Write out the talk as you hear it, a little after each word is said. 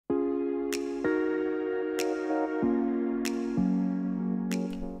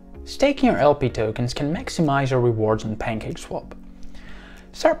Staking your LP tokens can maximize your rewards on Pancake Swap.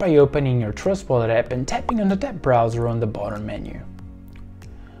 Start by opening your Trust Wallet app and tapping on the DApp Browser on the bottom menu.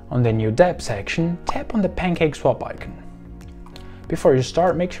 On the New DApp section, tap on the Pancake Swap icon. Before you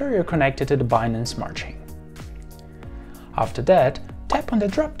start, make sure you're connected to the Binance Smart Chain. After that, tap on the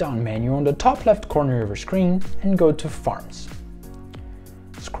drop-down menu on the top left corner of your screen and go to Farms.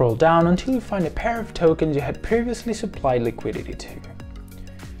 Scroll down until you find a pair of tokens you had previously supplied liquidity to.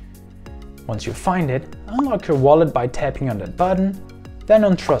 Once you find it, unlock your wallet by tapping on that button, then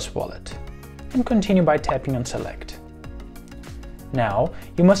on Trust Wallet, and continue by tapping on Select. Now,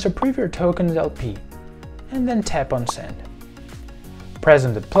 you must approve your token's LP, and then tap on Send. Press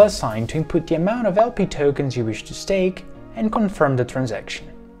on the plus sign to input the amount of LP tokens you wish to stake, and confirm the transaction.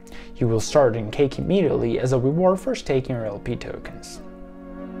 You will start in cake immediately as a reward for staking your LP tokens.